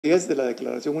It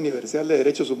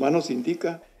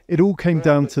all came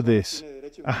down to this,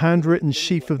 a handwritten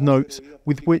sheaf of notes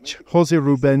with which José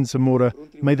Rubén Zamora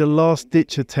made a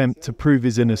last-ditch attempt to prove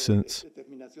his innocence.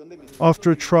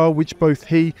 After a trial which both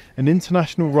he and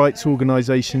international rights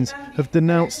organisations have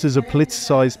denounced as a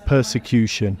politicised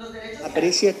persecution.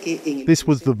 This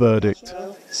was the verdict.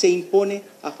 José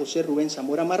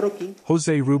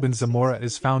Rubén Zamora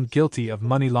is found guilty of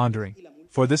money laundering.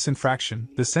 For this infraction,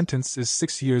 the sentence is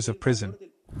 6 years of prison.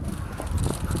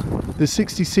 The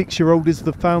 66-year-old is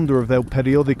the founder of El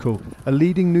Periódico, a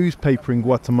leading newspaper in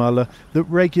Guatemala that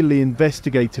regularly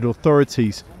investigated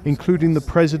authorities, including the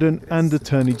President and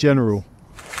Attorney General.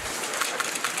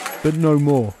 But no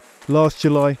more. Last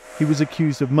July, he was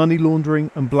accused of money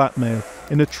laundering and blackmail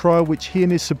in a trial which he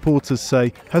and his supporters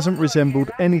say hasn't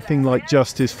resembled anything like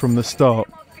justice from the start.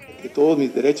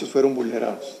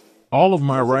 All of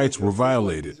my rights were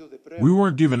violated. We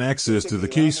weren't given access to the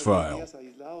case file.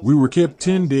 We were kept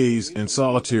 10 days in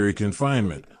solitary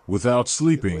confinement, without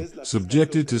sleeping,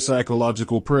 subjected to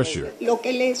psychological pressure.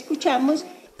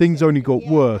 Things only got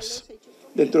worse.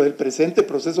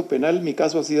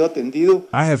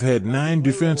 I have had 9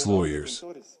 defense lawyers.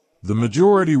 The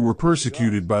majority were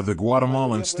persecuted by the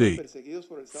Guatemalan state.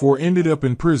 4 ended up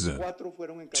in prison.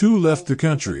 2 left the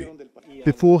country.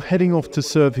 Before heading off to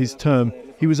serve his term,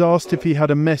 he was asked if he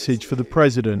had a message for the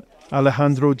president,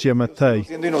 Alejandro Giammattei.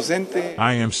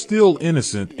 I am still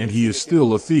innocent and he is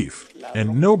still a thief,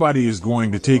 and nobody is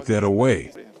going to take that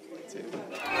away.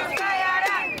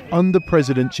 Under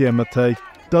President Giammattei,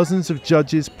 dozens of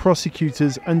judges,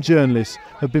 prosecutors and journalists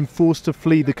have been forced to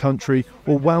flee the country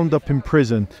or wound up in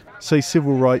prison, say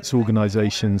civil rights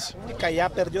organisations.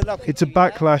 It's a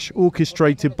backlash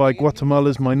orchestrated by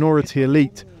Guatemala's minority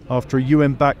elite after a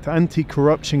UN-backed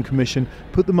anti-corruption commission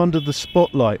put them under the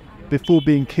spotlight before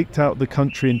being kicked out of the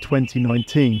country in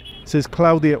 2019, says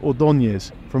Claudia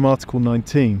Ordóñez from Article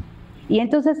 19. Now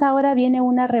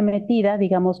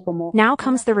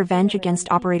comes the revenge against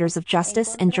operators of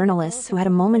justice and journalists who had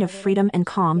a moment of freedom and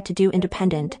calm to do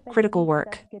independent, critical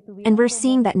work. And we're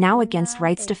seeing that now against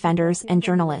rights defenders and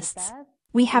journalists.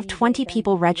 We have 20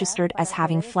 people registered as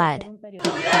having fled.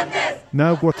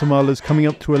 Now Guatemala's coming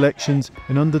up to elections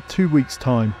in under 2 weeks'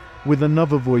 time, with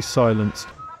another voice silenced,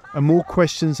 and more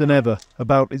questions than ever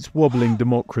about its wobbling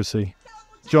democracy.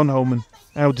 John Holman,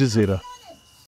 Al Jazeera.